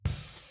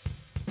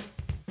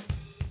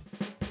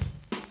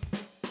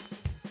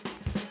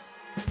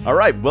All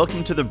right,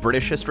 welcome to the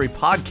British History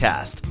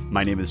Podcast.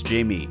 My name is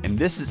Jamie, and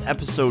this is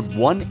episode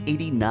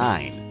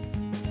 189.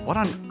 What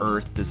on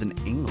earth is an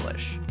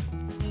English?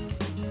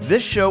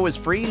 This show is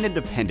free and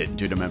independent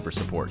due to member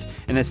support,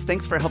 and as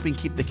thanks for helping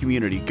keep the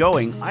community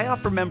going, I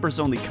offer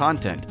members-only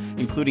content,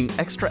 including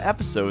extra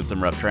episodes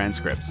and rough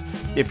transcripts.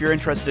 If you're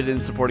interested in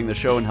supporting the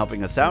show and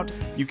helping us out,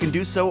 you can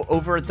do so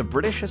over at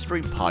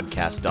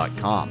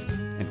thebritishhistorypodcast.com.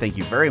 And thank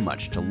you very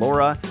much to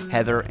Laura,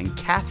 Heather, and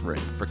Catherine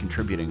for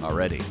contributing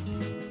already.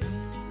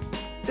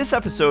 This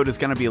episode is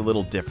going to be a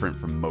little different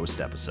from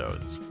most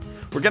episodes.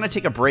 We're going to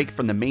take a break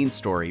from the main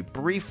story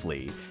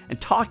briefly and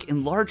talk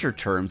in larger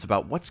terms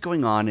about what's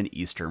going on in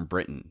Eastern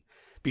Britain,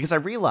 because I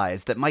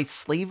realize that my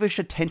slavish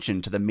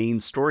attention to the main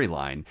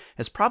storyline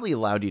has probably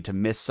allowed you to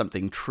miss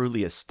something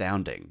truly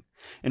astounding.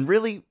 And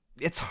really,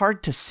 it's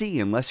hard to see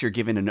unless you're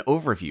given an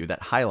overview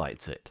that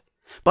highlights it.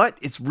 But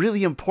it's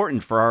really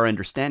important for our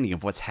understanding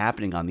of what's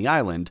happening on the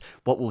island,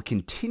 what will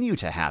continue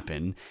to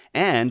happen,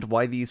 and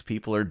why these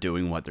people are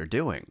doing what they're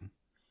doing.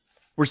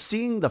 We're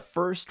seeing the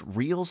first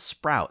real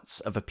sprouts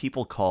of a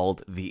people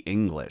called the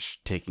English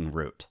taking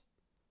root.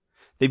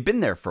 They've been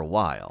there for a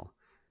while.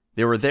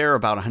 They were there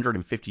about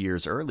 150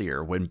 years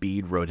earlier when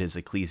Bede wrote his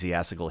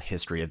ecclesiastical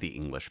history of the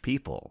English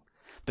people,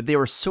 but they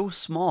were so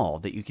small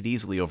that you could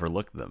easily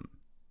overlook them.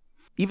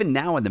 Even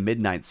now in the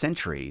mid-9th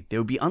century, they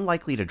would be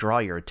unlikely to draw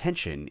your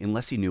attention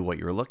unless you knew what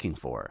you were looking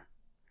for.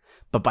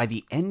 But by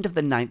the end of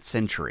the 9th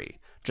century,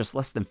 just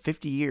less than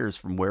 50 years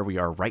from where we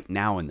are right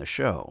now in the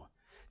show,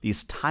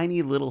 these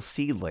tiny little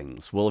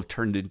seedlings will have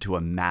turned into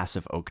a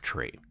massive oak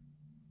tree.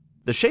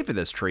 The shape of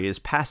this tree is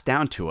passed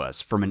down to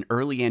us from an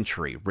early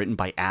entry written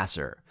by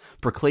Asser,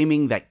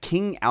 proclaiming that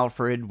King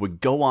Alfred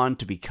would go on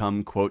to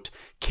become, quote,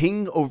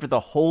 king over the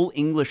whole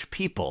English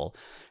people,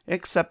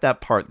 except that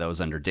part that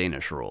was under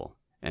Danish rule,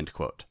 end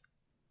quote.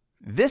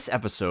 This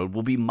episode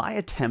will be my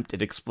attempt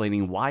at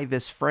explaining why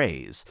this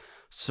phrase,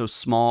 so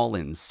small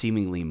and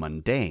seemingly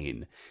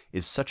mundane,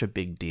 is such a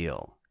big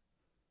deal.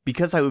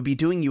 Because I would be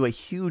doing you a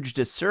huge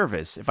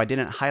disservice if I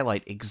didn't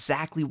highlight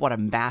exactly what a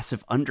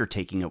massive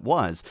undertaking it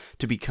was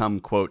to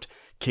become, quote,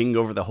 king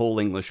over the whole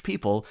English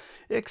people,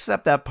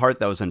 except that part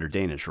that was under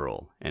Danish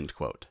rule, end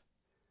quote.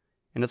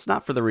 And it's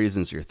not for the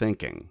reasons you're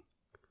thinking.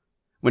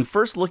 When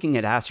first looking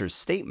at Asser's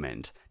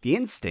statement, the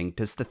instinct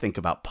is to think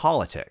about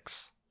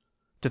politics.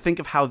 To think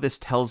of how this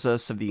tells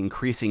us of the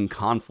increasing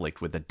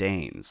conflict with the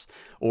Danes,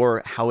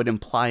 or how it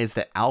implies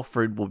that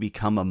Alfred will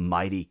become a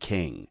mighty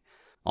king,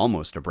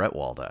 almost a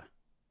Bretwalda.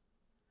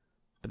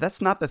 But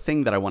that's not the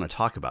thing that I want to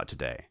talk about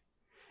today.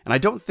 And I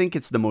don't think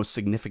it's the most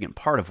significant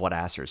part of what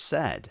Asser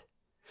said.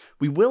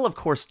 We will, of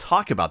course,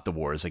 talk about the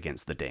wars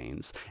against the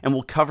Danes, and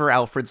we'll cover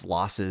Alfred's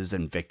losses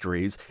and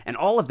victories, and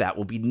all of that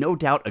will be no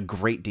doubt a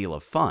great deal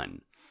of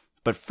fun.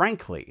 But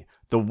frankly,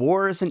 the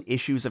wars and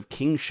issues of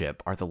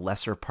kingship are the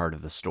lesser part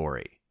of the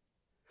story.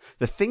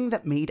 The thing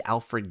that made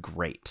Alfred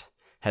great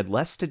had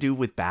less to do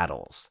with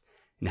battles,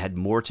 and had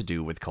more to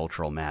do with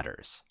cultural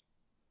matters.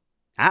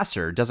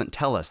 Asser doesn't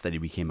tell us that he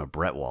became a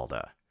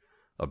Bretwalda,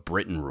 a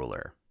Britain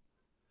ruler.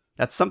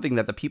 That's something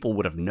that the people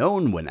would have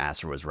known when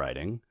Asser was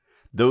writing.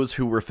 Those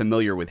who were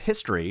familiar with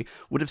history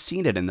would have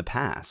seen it in the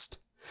past.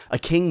 A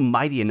king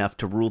mighty enough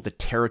to rule the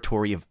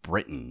territory of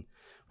Britain,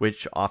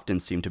 which often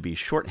seemed to be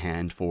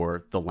shorthand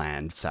for the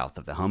land south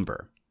of the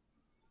Humber.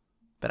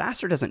 But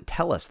Asser doesn't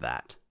tell us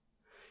that.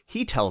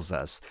 He tells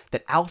us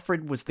that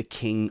Alfred was the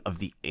king of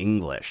the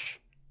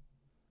English.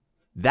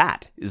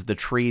 That is the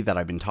tree that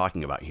I've been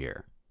talking about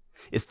here.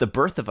 It's the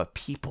birth of a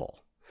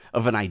people,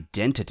 of an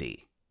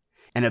identity.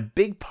 And a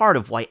big part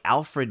of why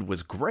Alfred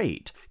was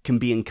great can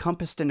be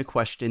encompassed in a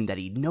question that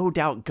he no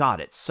doubt got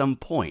at some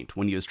point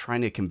when he was trying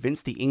to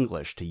convince the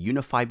English to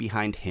unify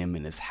behind him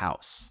and his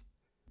house.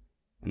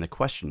 And the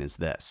question is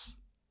this: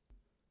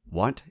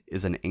 what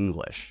is an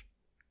English?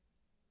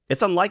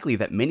 It's unlikely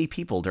that many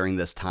people during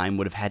this time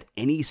would have had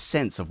any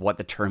sense of what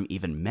the term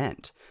even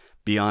meant,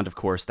 beyond, of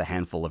course, the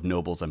handful of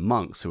nobles and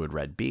monks who had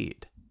read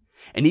Bede.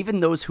 And even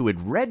those who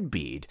had read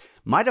Bede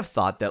might have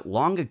thought that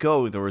long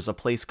ago there was a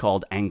place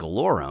called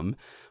Anglorum,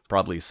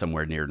 probably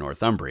somewhere near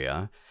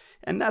Northumbria,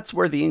 and that's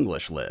where the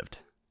English lived,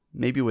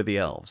 maybe with the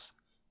elves.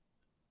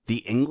 The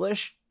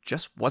English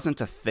just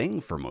wasn't a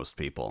thing for most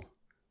people.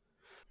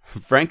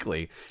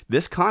 Frankly,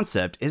 this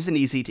concept isn't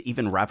easy to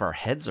even wrap our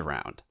heads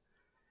around.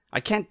 I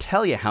can't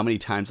tell you how many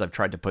times I've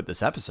tried to put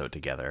this episode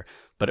together,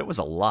 but it was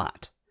a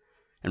lot.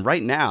 And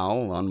right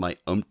now, on my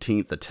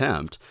umpteenth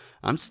attempt,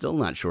 I'm still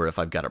not sure if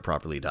I've got it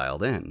properly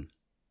dialed in.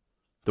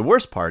 The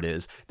worst part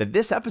is that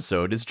this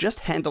episode is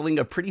just handling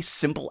a pretty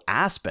simple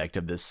aspect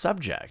of this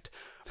subject,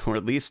 or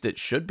at least it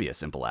should be a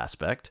simple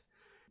aspect.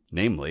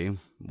 Namely,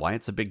 why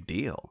it's a big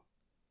deal.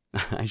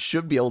 I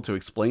should be able to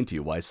explain to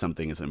you why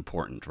something is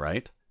important,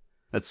 right?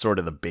 That's sort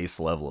of the base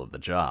level of the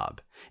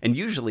job. And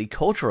usually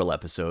cultural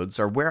episodes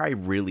are where I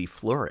really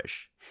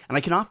flourish, and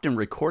I can often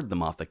record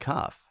them off the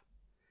cuff.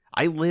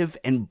 I live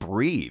and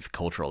breathe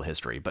cultural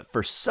history, but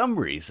for some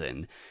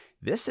reason,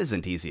 this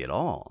isn't easy at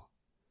all.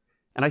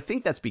 And I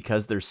think that's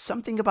because there's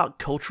something about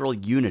cultural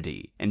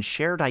unity and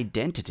shared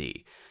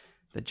identity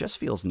that just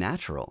feels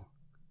natural.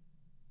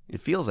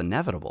 It feels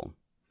inevitable.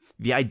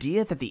 The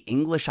idea that the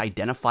English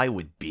identify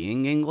with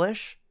being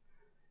English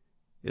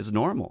is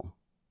normal.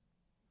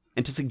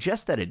 And to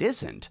suggest that it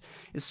isn't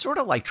is sort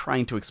of like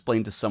trying to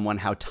explain to someone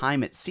how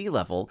time at sea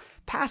level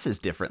passes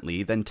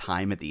differently than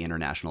time at the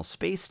International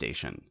Space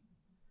Station.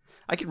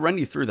 I could run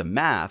you through the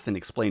math and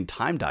explain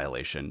time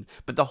dilation,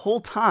 but the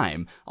whole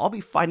time I'll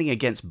be fighting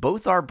against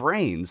both our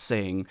brains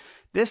saying,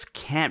 this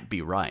can't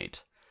be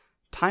right.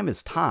 Time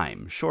is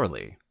time,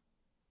 surely.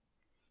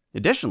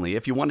 Additionally,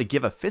 if you want to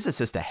give a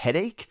physicist a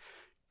headache,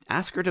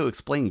 ask her to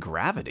explain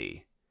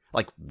gravity.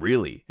 Like,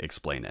 really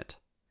explain it.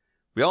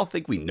 We all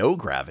think we know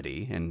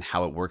gravity and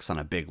how it works on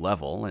a big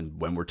level and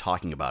when we're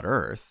talking about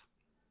Earth.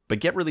 But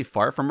get really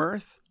far from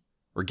Earth,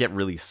 or get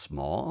really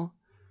small,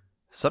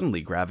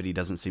 suddenly gravity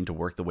doesn't seem to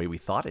work the way we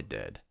thought it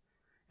did.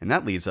 And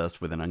that leaves us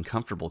with an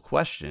uncomfortable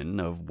question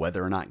of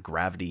whether or not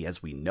gravity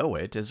as we know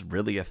it is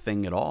really a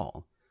thing at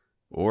all,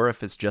 or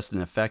if it's just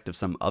an effect of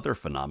some other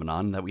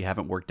phenomenon that we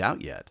haven't worked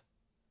out yet.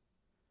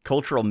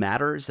 Cultural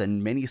matters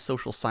and many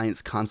social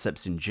science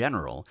concepts in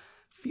general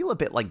feel a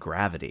bit like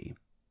gravity.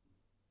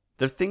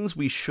 They're things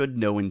we should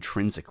know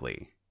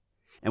intrinsically.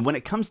 And when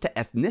it comes to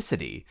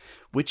ethnicity,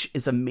 which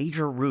is a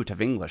major root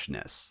of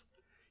Englishness,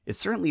 it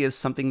certainly is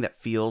something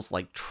that feels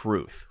like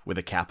truth with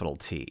a capital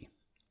T.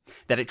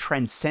 That it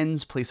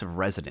transcends place of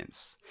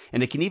residence,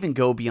 and it can even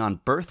go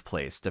beyond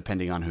birthplace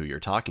depending on who you're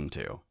talking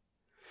to.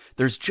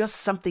 There's just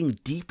something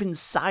deep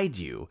inside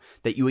you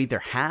that you either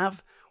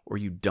have or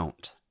you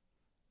don't.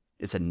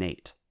 It's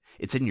innate.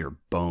 It's in your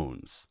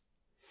bones.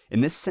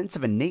 And this sense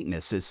of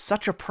innateness is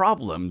such a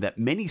problem that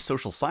many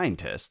social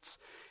scientists,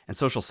 and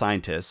social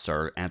scientists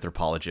are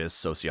anthropologists,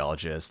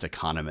 sociologists,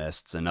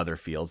 economists, and other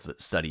fields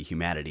that study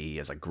humanity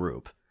as a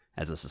group,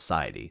 as a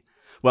society.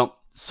 Well,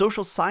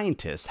 social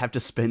scientists have to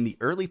spend the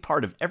early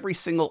part of every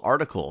single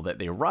article that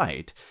they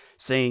write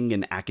saying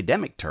in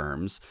academic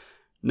terms,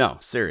 no,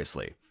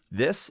 seriously,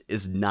 this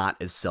is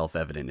not as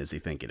self-evident as you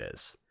think it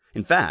is.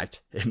 In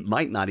fact, it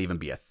might not even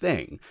be a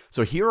thing.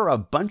 So here are a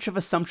bunch of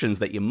assumptions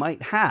that you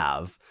might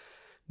have.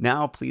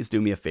 Now, please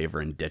do me a favor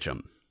and ditch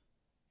them.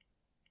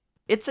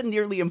 It's a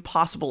nearly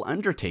impossible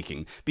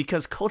undertaking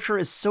because culture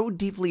is so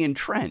deeply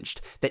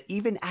entrenched that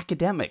even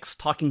academics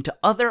talking to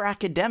other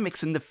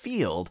academics in the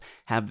field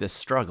have this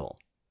struggle.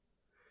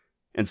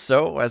 And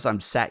so, as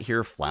I'm sat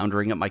here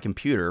floundering at my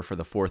computer for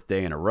the 4th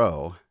day in a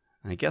row,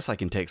 I guess I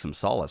can take some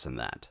solace in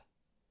that.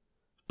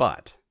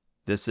 But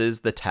this is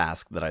the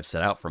task that I've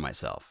set out for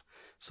myself,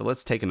 so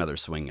let's take another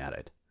swing at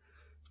it.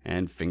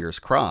 And fingers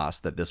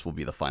crossed that this will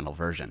be the final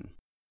version.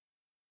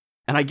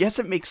 And I guess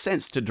it makes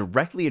sense to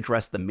directly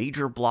address the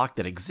major block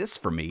that exists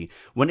for me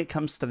when it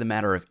comes to the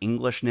matter of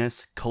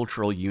Englishness,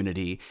 cultural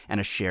unity,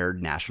 and a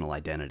shared national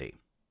identity.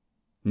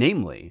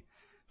 Namely,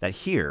 that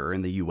here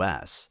in the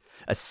US,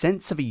 a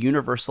sense of a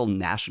universal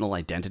national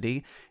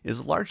identity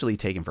is largely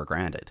taken for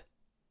granted.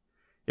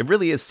 It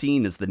really is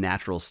seen as the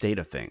natural state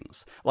of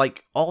things.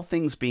 Like, all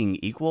things being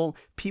equal,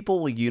 people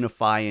will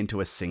unify into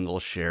a single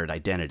shared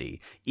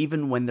identity,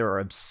 even when there are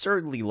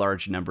absurdly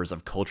large numbers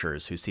of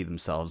cultures who see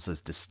themselves as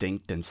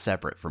distinct and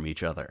separate from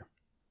each other.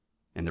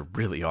 And there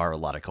really are a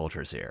lot of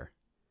cultures here.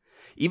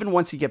 Even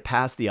once you get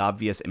past the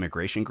obvious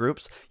immigration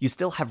groups, you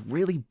still have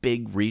really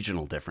big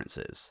regional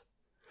differences.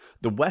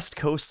 The West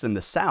Coast and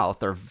the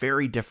South are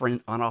very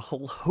different on a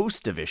whole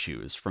host of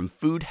issues, from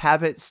food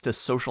habits to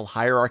social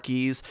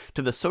hierarchies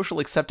to the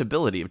social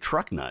acceptability of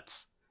truck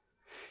nuts.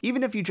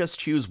 Even if you just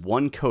choose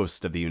one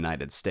coast of the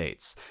United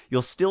States,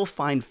 you'll still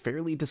find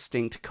fairly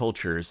distinct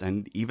cultures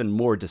and even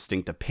more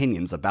distinct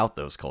opinions about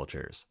those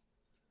cultures.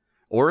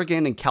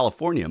 Oregon and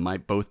California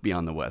might both be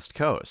on the West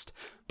Coast,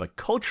 but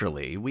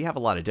culturally, we have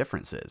a lot of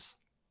differences.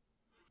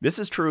 This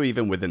is true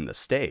even within the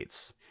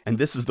states. And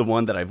this is the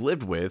one that I've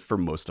lived with for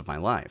most of my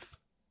life.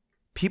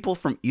 People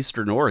from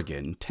Eastern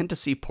Oregon tend to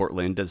see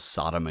Portland as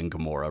Sodom and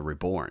Gomorrah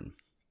reborn.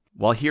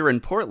 While here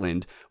in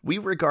Portland, we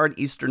regard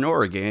Eastern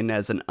Oregon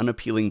as an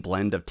unappealing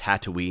blend of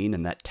Tatooine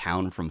and that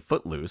town from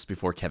Footloose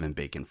before Kevin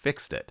Bacon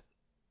fixed it.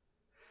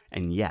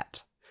 And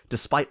yet,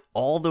 despite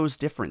all those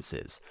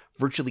differences,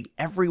 virtually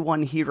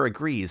everyone here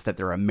agrees that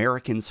they're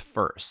Americans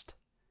first.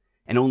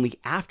 And only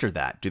after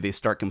that do they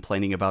start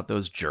complaining about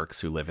those jerks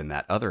who live in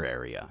that other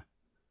area.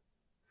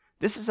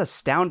 This is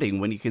astounding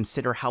when you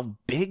consider how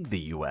big the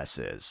US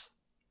is.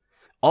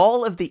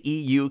 All of the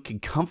EU can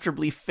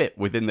comfortably fit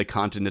within the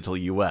continental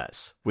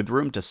US, with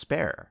room to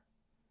spare.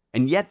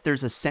 And yet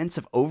there's a sense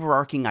of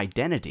overarching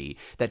identity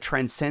that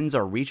transcends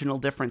our regional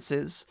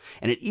differences,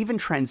 and it even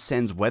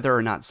transcends whether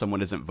or not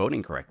someone isn't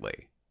voting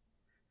correctly.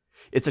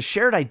 It's a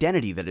shared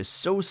identity that is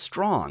so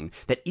strong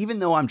that even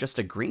though I'm just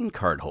a green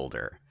card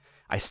holder,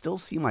 I still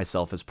see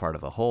myself as part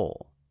of the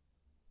whole.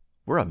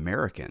 We're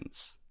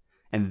Americans.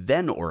 And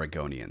then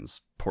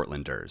Oregonians,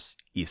 Portlanders,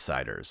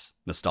 Eastsiders,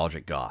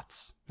 nostalgic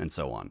Goths, and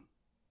so on.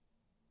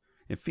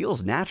 It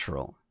feels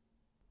natural,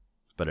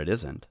 but it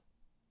isn't.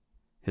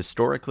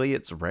 Historically,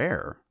 it's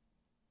rare.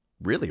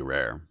 Really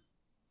rare.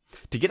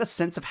 To get a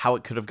sense of how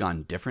it could have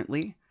gone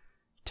differently,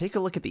 take a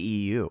look at the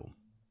EU.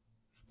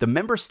 The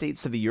member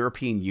states of the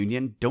European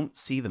Union don't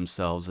see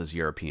themselves as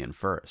European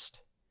first.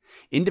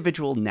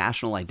 Individual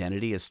national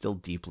identity is still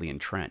deeply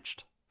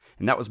entrenched,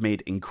 and that was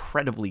made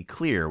incredibly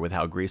clear with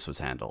how Greece was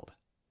handled.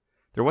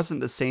 There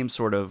wasn't the same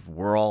sort of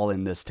we're all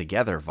in this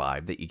together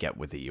vibe that you get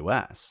with the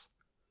US.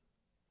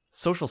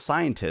 Social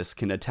scientists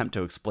can attempt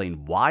to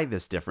explain why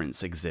this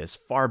difference exists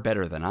far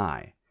better than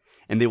I,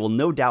 and they will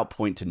no doubt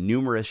point to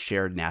numerous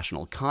shared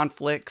national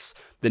conflicts,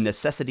 the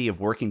necessity of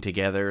working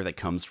together that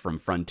comes from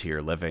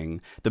frontier living,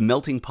 the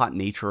melting pot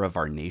nature of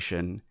our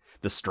nation,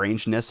 the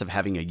strangeness of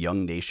having a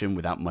young nation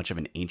without much of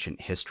an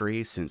ancient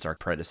history since our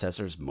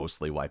predecessors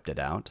mostly wiped it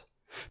out.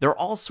 There are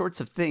all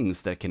sorts of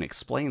things that can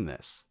explain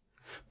this.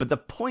 But the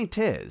point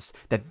is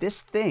that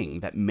this thing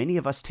that many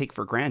of us take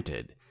for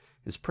granted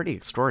is pretty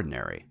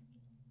extraordinary.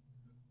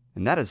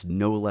 And that is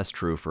no less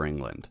true for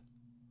England.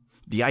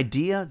 The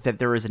idea that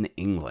there is an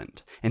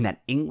England and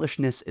that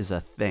Englishness is a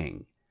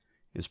thing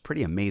is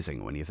pretty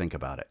amazing when you think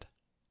about it.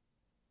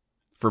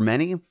 For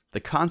many, the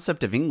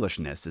concept of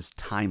Englishness is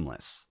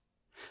timeless.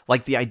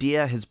 Like the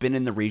idea has been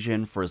in the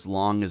region for as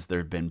long as there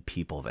have been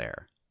people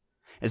there.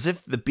 As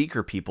if the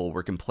Beaker people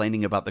were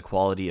complaining about the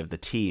quality of the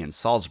tea in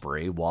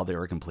Salisbury while they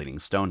were completing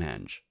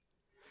Stonehenge.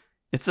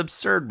 It's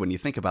absurd when you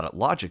think about it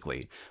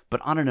logically,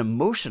 but on an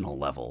emotional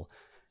level,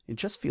 it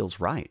just feels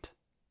right.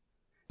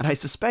 And I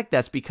suspect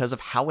that's because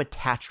of how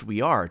attached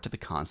we are to the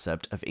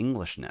concept of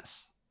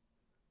Englishness.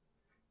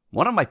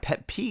 One of my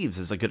pet peeves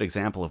is a good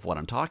example of what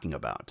I'm talking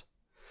about.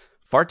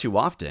 Far too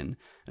often,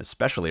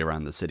 especially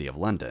around the city of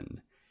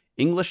London,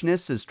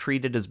 Englishness is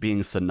treated as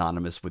being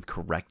synonymous with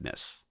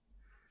correctness.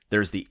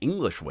 There's the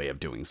English way of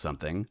doing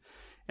something,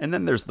 and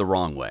then there's the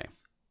wrong way.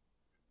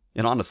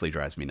 It honestly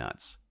drives me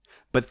nuts.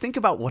 But think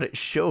about what it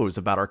shows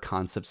about our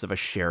concepts of a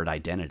shared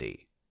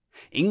identity.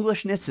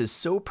 Englishness is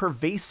so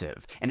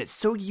pervasive, and it's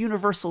so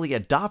universally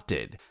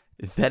adopted,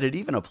 that it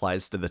even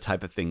applies to the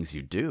type of things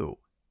you do.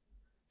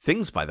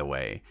 Things, by the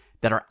way,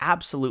 that are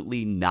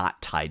absolutely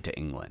not tied to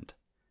England.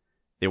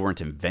 They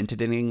weren't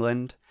invented in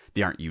England,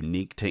 they aren't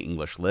unique to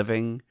English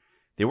living,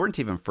 they weren't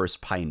even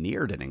first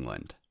pioneered in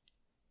England.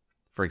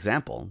 For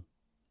example,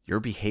 your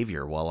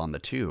behavior while on the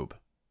tube.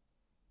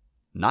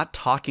 Not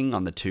talking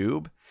on the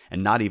tube,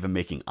 and not even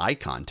making eye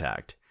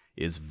contact,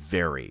 is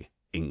very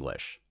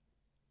English.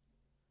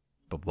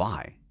 But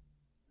why?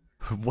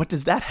 What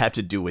does that have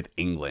to do with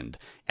England,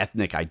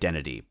 ethnic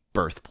identity,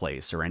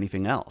 birthplace, or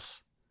anything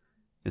else?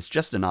 It's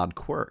just an odd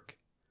quirk.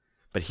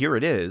 But here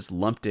it is,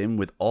 lumped in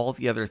with all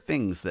the other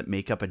things that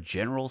make up a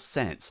general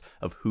sense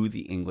of who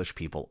the English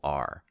people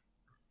are.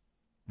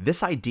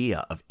 This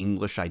idea of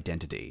English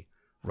identity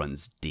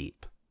runs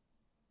deep.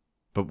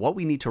 But what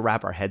we need to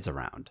wrap our heads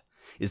around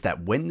is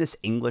that when this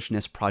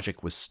Englishness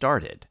project was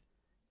started,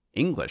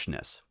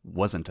 Englishness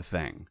wasn't a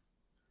thing.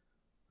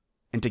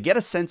 And to get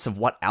a sense of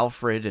what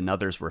Alfred and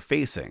others were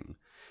facing,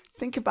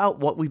 think about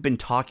what we've been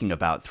talking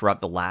about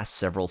throughout the last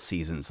several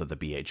seasons of the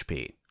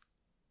BHP.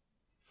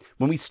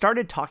 When we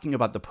started talking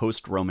about the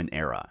post-Roman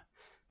era,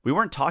 we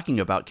weren't talking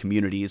about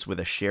communities with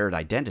a shared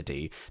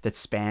identity that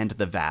spanned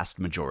the vast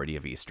majority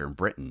of Eastern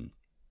Britain.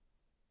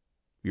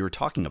 We were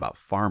talking about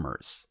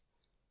farmers,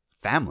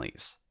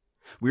 families.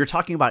 We were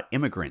talking about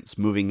immigrants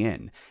moving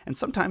in, and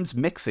sometimes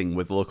mixing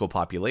with local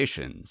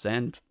populations,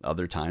 and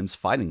other times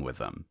fighting with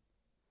them.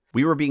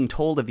 We were being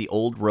told of the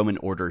old Roman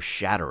order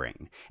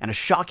shattering, and a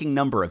shocking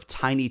number of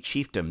tiny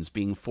chiefdoms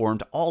being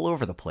formed all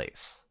over the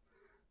place.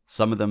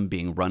 Some of them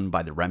being run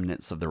by the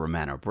remnants of the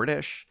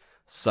Romano-British,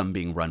 some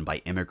being run by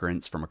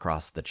immigrants from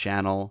across the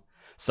Channel,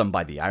 some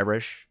by the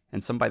Irish,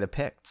 and some by the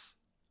Picts.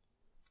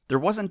 There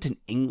wasn't an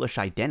English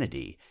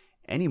identity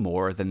any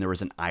more than there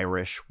was an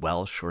Irish,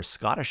 Welsh, or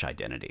Scottish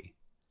identity.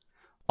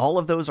 All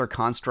of those are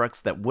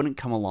constructs that wouldn't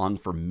come along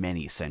for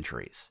many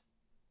centuries.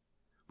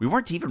 We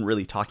weren't even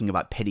really talking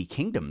about petty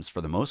kingdoms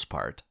for the most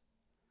part.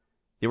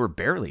 They were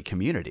barely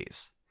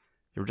communities.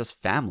 They were just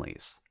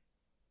families.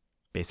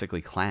 Basically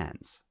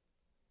clans.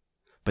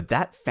 But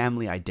that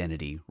family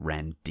identity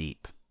ran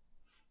deep.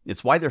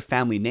 It's why their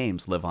family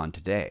names live on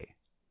today.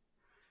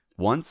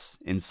 Once,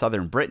 in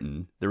southern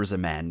Britain, there was a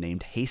man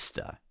named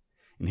Hasta,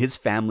 and his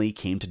family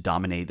came to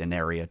dominate an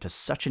area to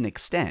such an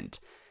extent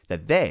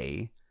that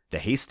they, the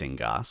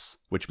Hastingas,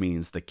 which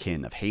means the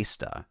kin of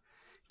Hasta,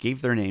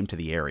 gave their name to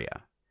the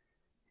area.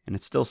 And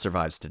it still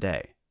survives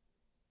today.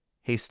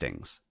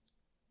 Hastings.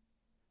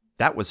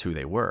 That was who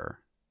they were.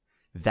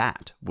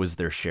 That was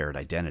their shared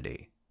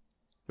identity.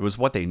 It was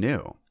what they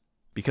knew,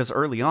 because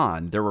early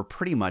on there were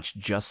pretty much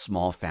just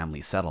small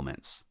family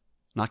settlements,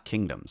 not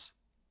kingdoms.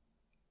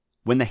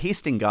 When the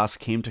Hastingas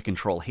came to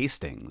control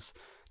Hastings,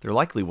 there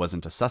likely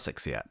wasn't a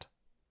Sussex yet.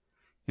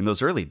 In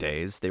those early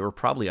days, they were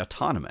probably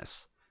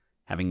autonomous,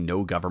 having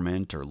no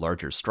government or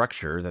larger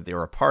structure that they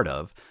were a part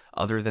of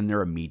other than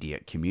their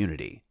immediate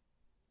community.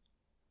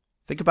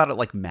 Think about it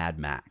like Mad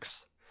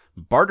Max.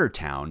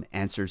 Bartertown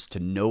answers to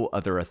no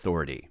other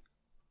authority.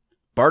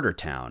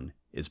 Bartertown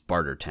is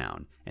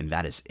Bartertown, and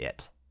that is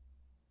it.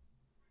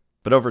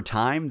 But over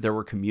time, there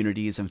were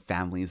communities and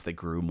families that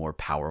grew more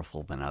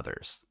powerful than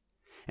others,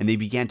 and they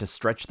began to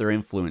stretch their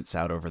influence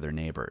out over their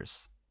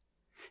neighbors.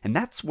 And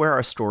that's where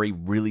our story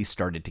really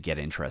started to get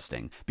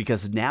interesting,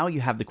 because now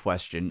you have the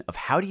question of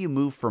how do you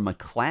move from a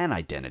clan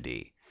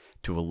identity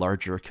to a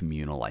larger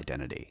communal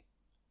identity?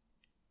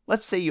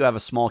 Let's say you have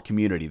a small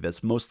community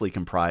that's mostly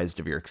comprised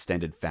of your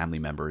extended family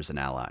members and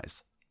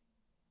allies.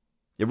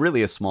 It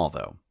really is small,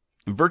 though,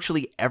 and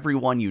virtually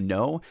everyone you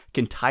know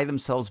can tie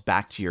themselves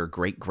back to your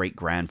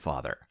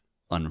great-great-grandfather,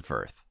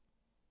 Unferth.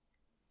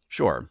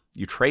 Sure,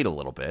 you trade a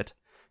little bit,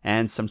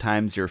 and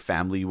sometimes your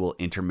family will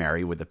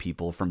intermarry with the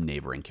people from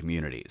neighboring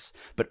communities.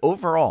 But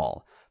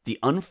overall, the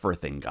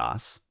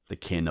Unferthingas, the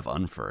kin of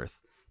Unferth,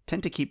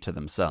 tend to keep to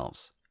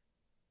themselves.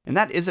 And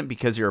that isn't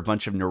because you're a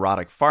bunch of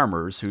neurotic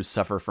farmers who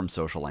suffer from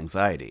social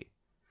anxiety.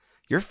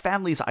 Your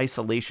family's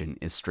isolation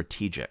is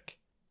strategic.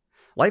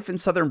 Life in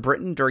southern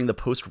Britain during the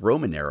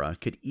post-Roman era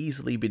could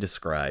easily be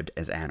described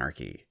as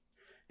anarchy.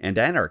 And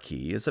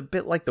anarchy is a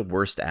bit like the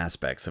worst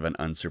aspects of an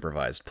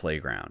unsupervised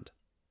playground.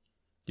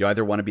 You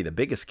either want to be the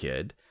biggest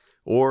kid,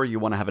 or you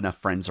want to have enough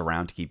friends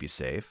around to keep you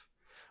safe,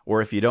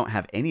 or if you don't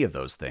have any of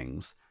those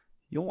things,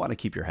 you'll want to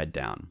keep your head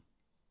down.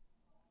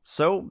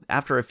 So,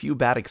 after a few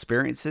bad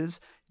experiences,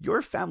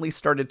 your family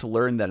started to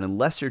learn that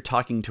unless you're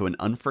talking to an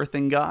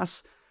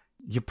Unferthingas,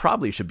 you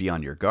probably should be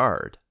on your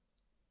guard.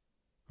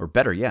 Or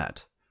better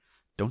yet,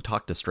 don't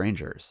talk to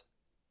strangers.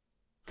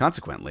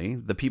 Consequently,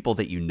 the people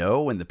that you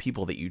know and the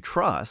people that you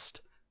trust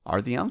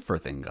are the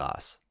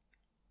Unferthingas.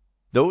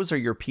 Those are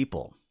your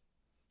people.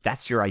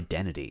 That's your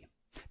identity.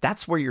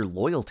 That's where your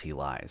loyalty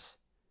lies,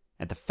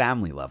 at the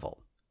family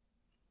level.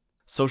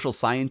 Social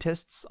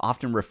scientists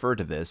often refer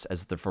to this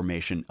as the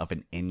formation of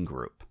an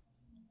in-group.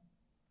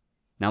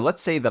 Now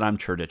let's say that I'm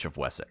Turdich of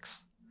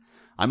Wessex.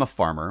 I'm a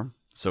farmer,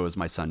 so is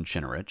my son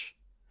Chinnerich.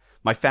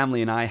 My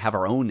family and I have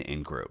our own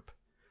in-group,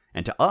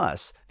 and to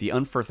us, the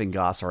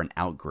Unferthingas are an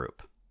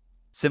out-group.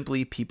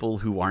 Simply people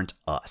who aren't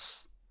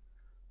us.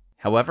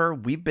 However,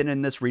 we've been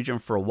in this region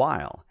for a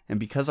while, and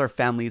because our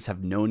families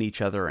have known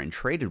each other and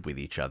traded with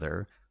each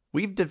other,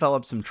 we've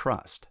developed some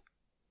trust.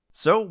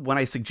 So, when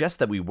I suggest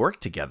that we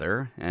work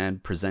together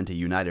and present a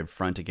united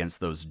front against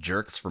those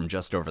jerks from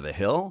just over the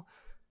hill,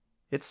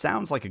 it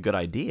sounds like a good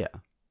idea.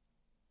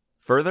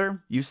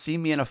 Further, you see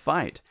me in a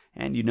fight,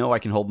 and you know I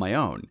can hold my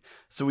own,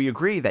 so we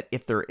agree that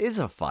if there is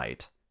a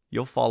fight,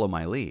 you'll follow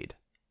my lead.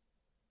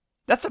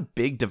 That's a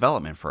big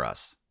development for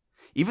us.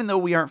 Even though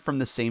we aren't from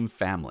the same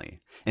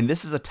family, and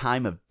this is a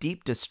time of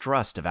deep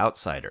distrust of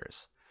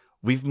outsiders,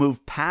 we've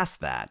moved past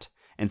that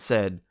and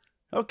said,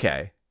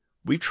 okay,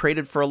 we've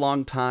traded for a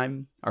long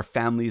time, our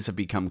families have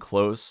become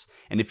close,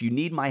 and if you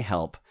need my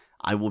help,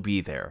 I will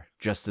be there,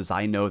 just as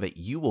I know that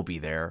you will be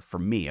there for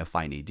me if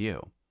I need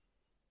you.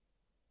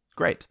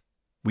 Great.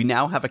 We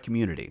now have a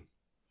community.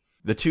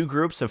 The two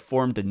groups have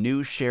formed a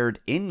new shared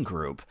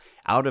in-group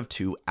out of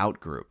two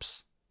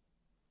out-groups.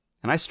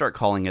 And I start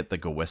calling it the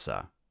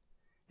Gowissa.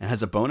 And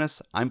as a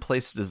bonus, I'm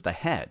placed as the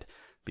head,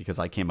 because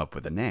I came up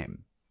with the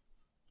name.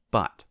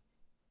 But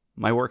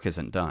my work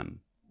isn't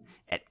done.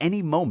 At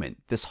any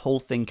moment, this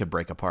whole thing could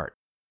break apart.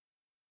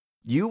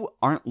 You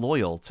aren't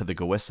loyal to the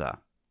Gowissa.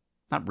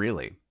 Not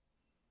really.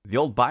 The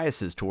old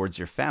biases towards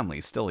your family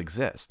still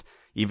exist,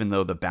 even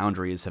though the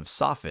boundaries have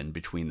softened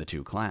between the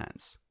two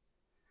clans.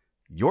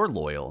 You're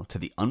loyal to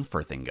the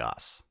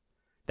Unferthingas.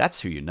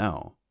 That's who you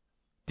know.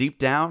 Deep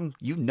down,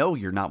 you know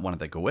you're not one of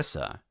the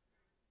Gowissa.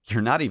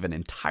 You're not even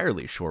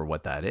entirely sure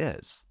what that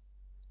is.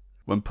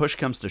 When push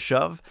comes to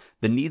shove,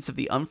 the needs of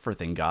the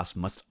Unferthingas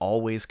must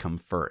always come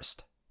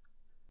first.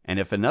 And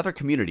if another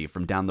community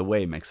from down the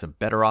way makes a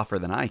better offer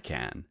than I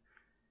can,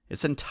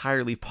 it's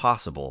entirely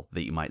possible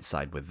that you might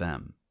side with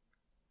them.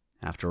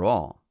 After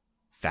all,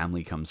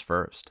 family comes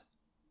first.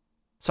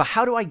 So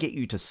how do I get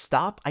you to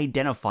stop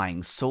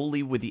identifying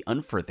solely with the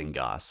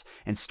Unferthingas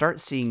and start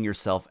seeing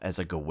yourself as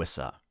a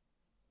Gowissa?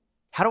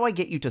 How do I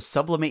get you to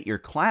sublimate your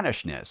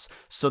clannishness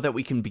so that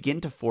we can begin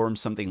to form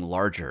something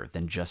larger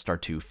than just our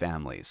two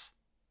families?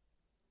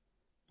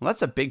 Well,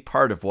 that's a big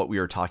part of what we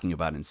were talking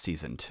about in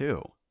Season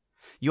 2.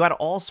 You had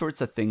all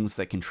sorts of things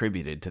that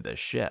contributed to this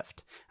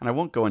shift, and I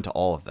won't go into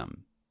all of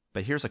them,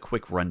 but here's a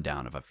quick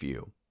rundown of a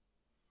few.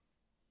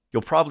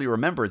 You'll probably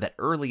remember that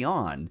early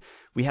on,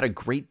 we had a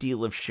great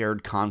deal of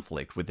shared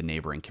conflict with the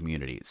neighboring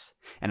communities,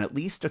 and at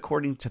least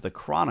according to the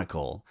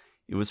Chronicle,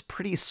 it was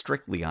pretty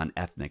strictly on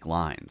ethnic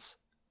lines.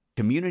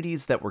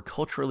 Communities that were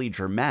culturally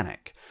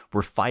Germanic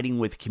were fighting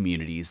with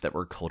communities that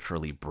were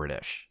culturally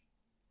British.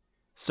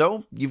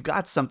 So, you've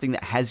got something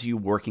that has you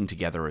working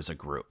together as a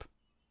group.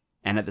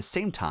 And at the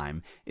same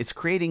time, it's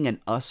creating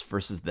an us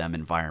versus them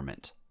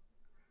environment.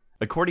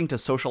 According to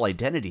social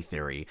identity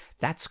theory,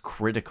 that's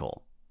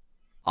critical.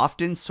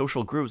 Often,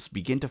 social groups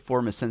begin to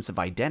form a sense of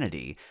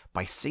identity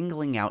by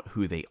singling out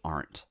who they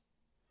aren't.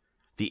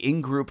 The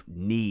in-group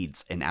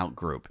needs an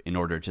out-group in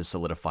order to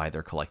solidify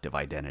their collective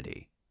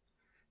identity.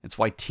 It's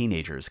why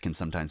teenagers can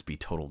sometimes be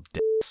total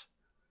dicks.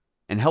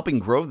 And helping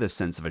grow this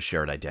sense of a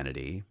shared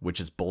identity, which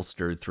is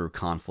bolstered through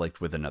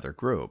conflict with another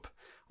group,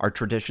 are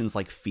traditions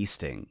like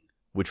feasting,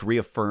 which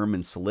reaffirm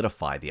and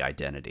solidify the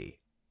identity.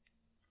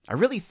 I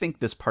really think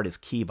this part is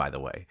key, by the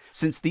way,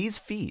 since these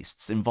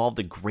feasts involved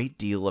a great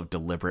deal of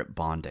deliberate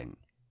bonding.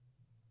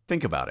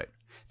 Think about it.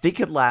 They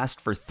could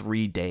last for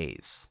 3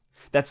 days.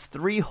 That's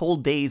 3 whole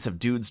days of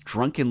dudes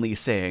drunkenly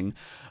saying,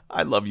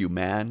 "I love you,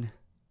 man."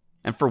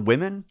 And for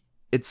women,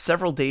 it's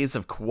several days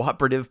of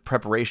cooperative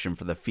preparation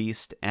for the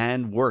feast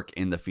and work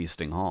in the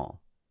feasting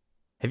hall.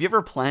 Have you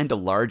ever planned a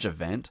large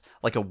event,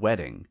 like a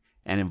wedding,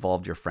 and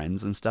involved your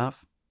friends and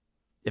stuff?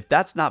 If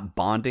that's not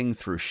bonding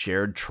through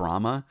shared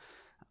trauma,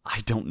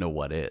 I don't know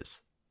what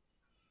is.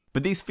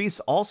 But these feasts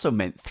also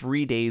meant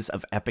 3 days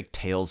of epic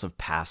tales of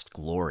past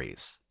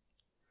glories.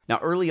 Now,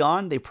 early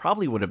on, they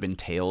probably would have been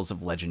tales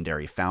of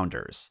legendary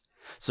founders.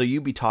 So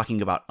you'd be talking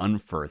about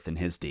Unferth and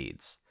his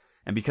deeds.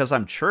 And because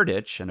I'm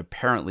Cherditch, and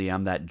apparently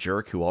I'm that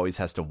jerk who always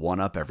has to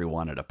one-up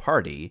everyone at a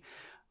party,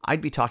 I'd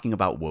be talking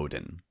about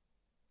Woden.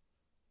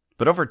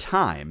 But over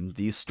time,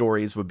 these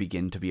stories would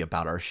begin to be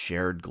about our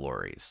shared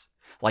glories.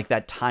 Like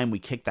that time we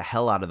kicked the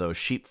hell out of those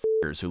sheep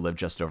f***ers who lived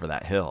just over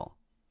that hill.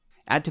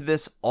 Add to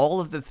this all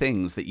of the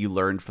things that you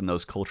learned from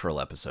those cultural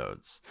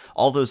episodes.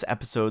 All those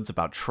episodes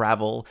about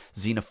travel,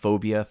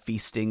 xenophobia,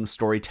 feasting,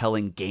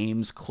 storytelling,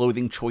 games,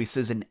 clothing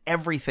choices, and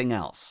everything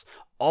else.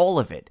 All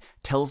of it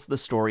tells the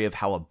story of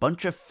how a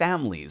bunch of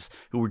families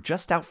who were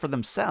just out for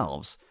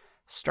themselves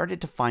started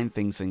to find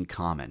things in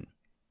common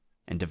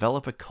and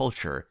develop a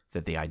culture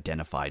that they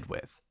identified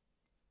with.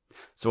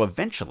 So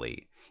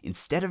eventually,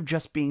 instead of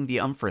just being the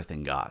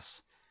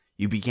Umferthingas,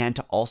 you began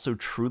to also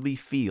truly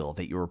feel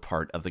that you were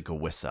part of the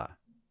Gowissa.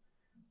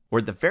 Or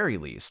at the very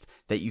least,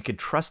 that you could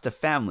trust a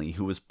family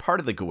who was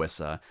part of the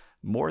Gowissa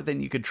more than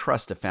you could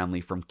trust a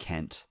family from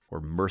Kent or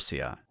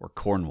Mercia or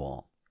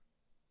Cornwall.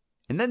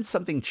 And then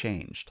something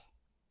changed.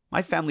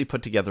 My family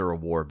put together a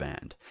war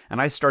band,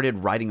 and I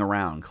started riding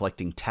around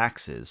collecting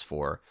taxes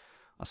for,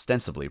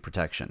 ostensibly,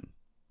 protection.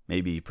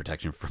 Maybe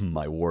protection from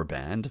my war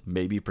band,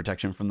 maybe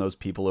protection from those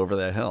people over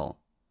the hill.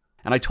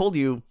 And I told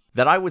you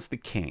that I was the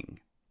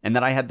king, and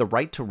that I had the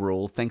right to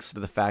rule thanks to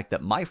the fact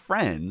that my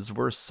friends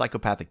were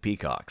psychopathic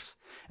peacocks,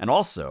 and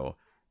also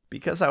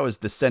because I was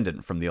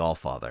descendant from the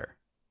Allfather.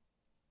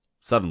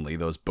 Suddenly,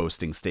 those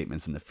boasting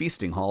statements in the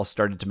feasting hall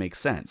started to make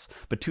sense,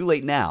 but too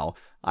late now,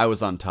 I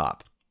was on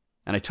top,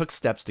 and I took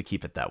steps to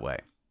keep it that way.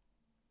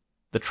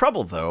 The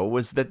trouble, though,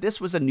 was that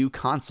this was a new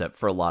concept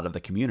for a lot of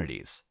the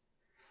communities.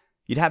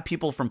 You'd have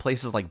people from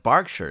places like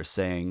Berkshire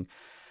saying,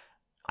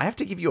 "I have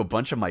to give you a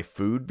bunch of my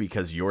food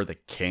because you're the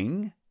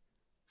king?"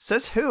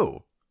 Says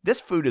who? This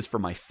food is for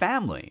my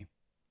family.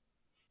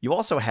 You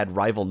also had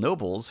rival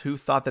nobles who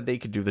thought that they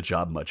could do the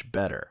job much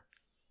better.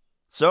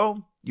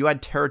 So, you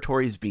had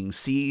territories being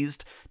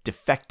seized,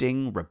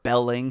 defecting,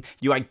 rebelling.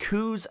 You had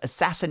coups,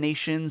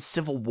 assassinations,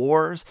 civil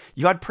wars.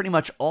 You had pretty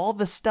much all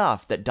the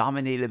stuff that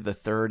dominated the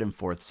 3rd and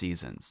 4th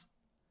seasons.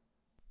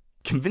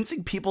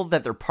 Convincing people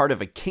that they're part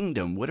of a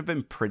kingdom would have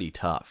been pretty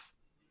tough.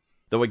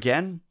 Though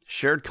again,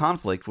 shared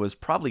conflict was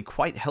probably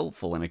quite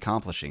helpful in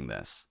accomplishing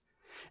this.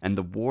 And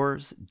the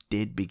wars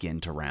did begin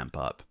to ramp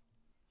up.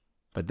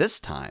 But this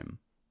time,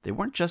 they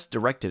weren't just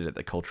directed at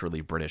the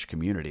culturally British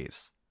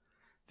communities.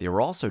 They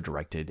were also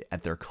directed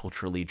at their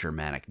culturally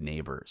Germanic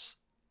neighbors.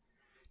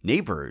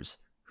 Neighbors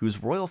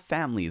whose royal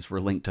families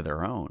were linked to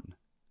their own.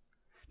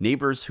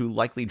 Neighbors who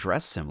likely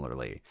dressed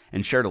similarly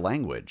and shared a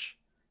language.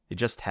 They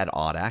just had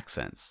odd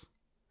accents.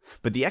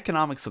 But the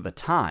economics of the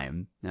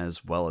time,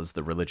 as well as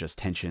the religious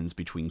tensions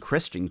between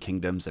Christian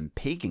kingdoms and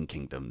pagan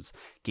kingdoms,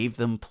 gave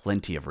them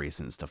plenty of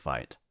reasons to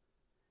fight.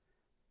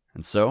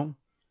 And so,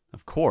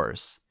 of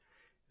course,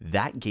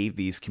 that gave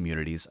these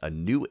communities a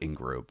new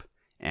in-group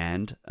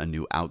and a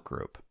new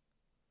out-group.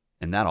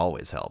 And that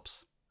always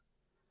helps.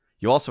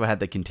 You also had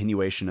the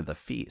continuation of the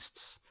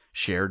feasts,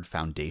 shared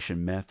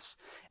foundation myths,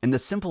 and the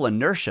simple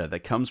inertia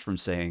that comes from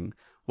saying,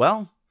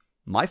 well,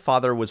 my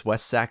father was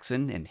West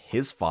Saxon, and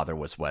his father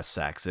was West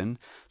Saxon,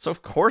 so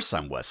of course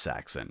I'm West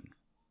Saxon.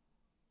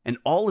 And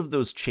all of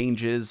those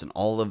changes and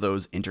all of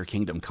those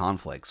interkingdom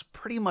conflicts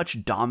pretty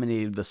much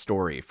dominated the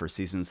story for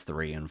seasons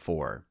 3 and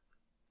 4.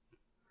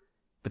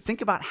 But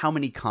think about how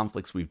many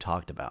conflicts we've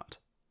talked about.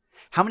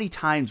 How many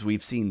times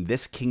we've seen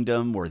this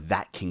kingdom or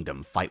that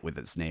kingdom fight with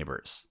its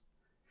neighbors.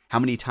 How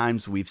many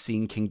times we've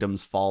seen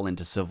kingdoms fall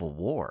into civil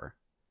war.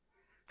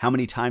 How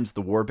many times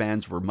the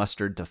warbands were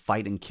mustered to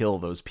fight and kill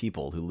those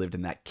people who lived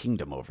in that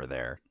kingdom over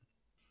there.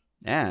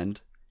 And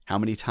how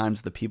many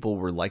times the people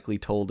were likely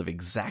told of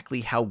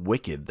exactly how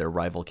wicked their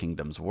rival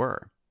kingdoms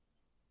were.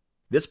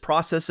 This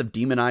process of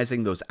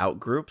demonizing those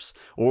outgroups,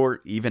 or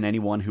even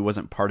anyone who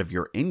wasn't part of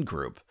your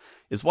in-group,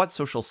 is what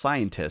social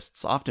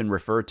scientists often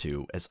refer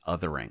to as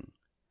othering.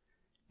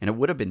 And it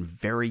would have been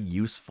very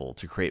useful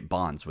to create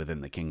bonds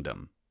within the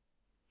kingdom.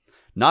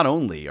 Not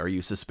only are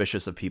you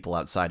suspicious of people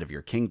outside of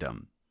your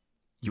kingdom,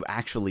 you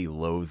actually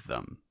loathe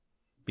them.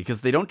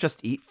 Because they don't just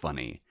eat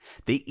funny,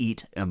 they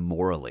eat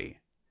immorally.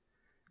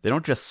 They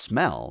don't just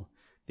smell,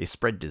 they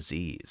spread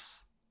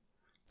disease.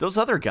 Those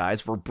other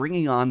guys were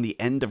bringing on the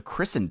end of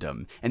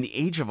Christendom and the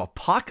age of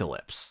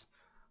apocalypse.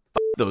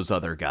 F*** those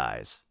other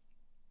guys.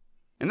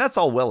 And that's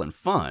all well and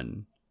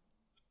fun,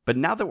 but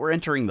now that we're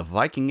entering the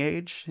Viking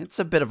Age, it's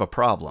a bit of a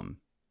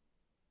problem.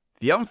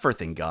 The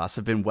Umferthingas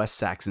have been West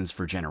Saxons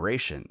for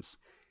generations,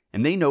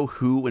 and they know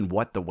who and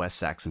what the West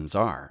Saxons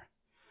are.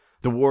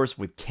 The wars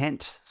with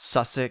Kent,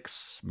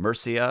 Sussex,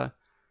 Mercia.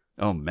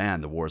 Oh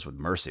man, the wars with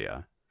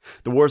Mercia.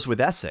 The wars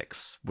with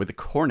Essex, with the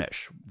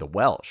Cornish, the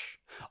Welsh.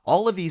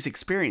 All of these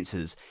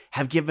experiences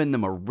have given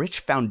them a rich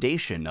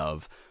foundation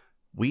of,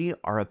 we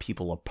are a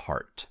people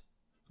apart.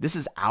 This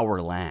is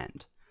our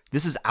land.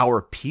 This is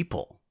our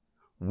people.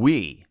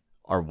 We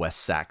are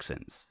West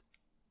Saxons.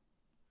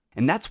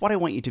 And that's what I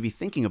want you to be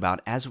thinking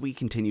about as we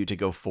continue to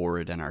go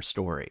forward in our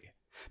story.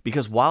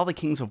 Because while the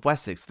kings of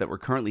Wessex that we're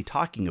currently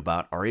talking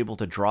about are able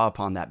to draw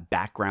upon that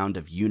background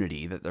of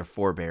unity that their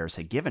forebears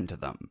had given to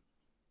them,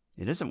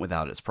 it isn't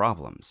without its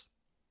problems.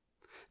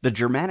 The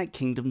Germanic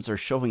kingdoms are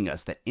showing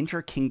us that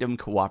inter-kingdom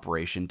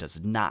cooperation does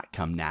not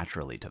come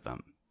naturally to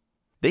them.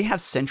 They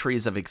have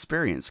centuries of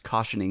experience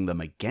cautioning them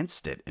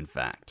against it, in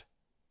fact.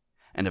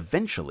 And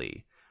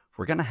eventually,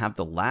 we're going to have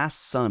the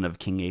last son of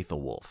King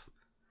Aethelwulf,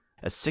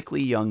 a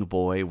sickly young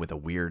boy with a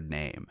weird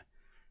name,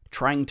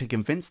 trying to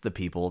convince the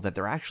people that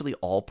they're actually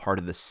all part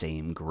of the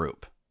same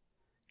group.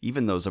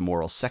 Even those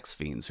immoral sex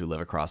fiends who live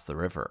across the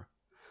river.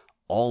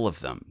 All of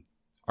them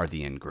are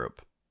the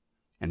in-group.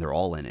 And they're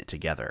all in it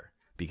together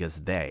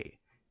because they,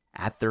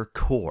 at their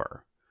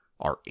core,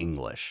 are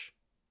English.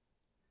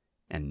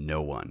 And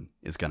no one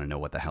is going to know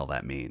what the hell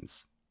that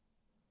means.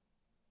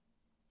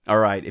 All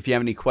right, if you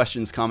have any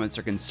questions, comments,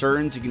 or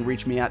concerns, you can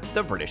reach me at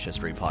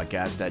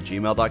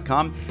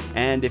thebritishhistorypodcast@gmail.com.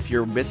 And if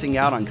you're missing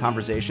out on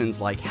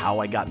conversations like how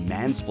I got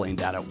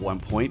mansplained at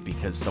one point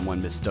because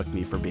someone mistook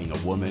me for being a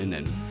woman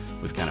and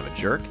was kind of a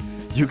jerk,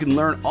 you can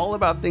learn all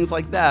about things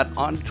like that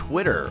on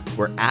Twitter.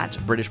 We're at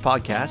British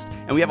Podcast,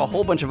 and we have a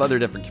whole bunch of other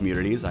different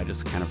communities. I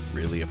just kind of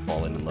really have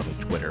fallen in love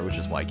with Twitter, which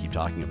is why I keep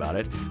talking about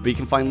it. But you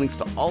can find links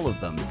to all of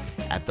them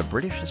at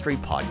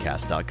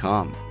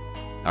thebritishhistorypodcast.com.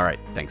 All right,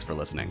 thanks for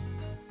listening.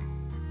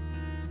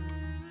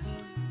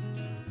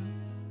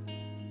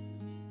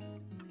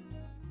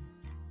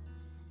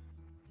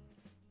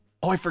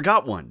 Oh, I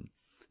forgot one.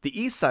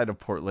 The east side of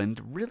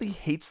Portland really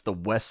hates the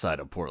west side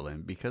of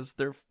Portland because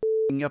they're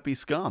f***ing yuppie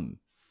scum.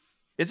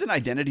 Isn't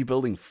identity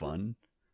building fun?